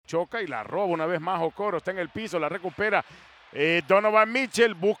choca y la roba una vez más Okoro, está en el piso, la recupera Donovan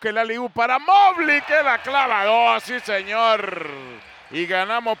Mitchell, busca el alley-oop para Mobley, que la clava. ¡Oh, sí, señor! Y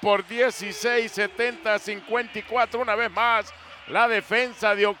ganamos por 16, 70, 54. Una vez más, la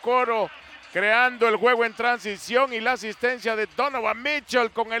defensa de Okoro creando el juego en transición y la asistencia de Donovan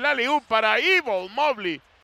Mitchell con el alley-oop para Evil Mobley.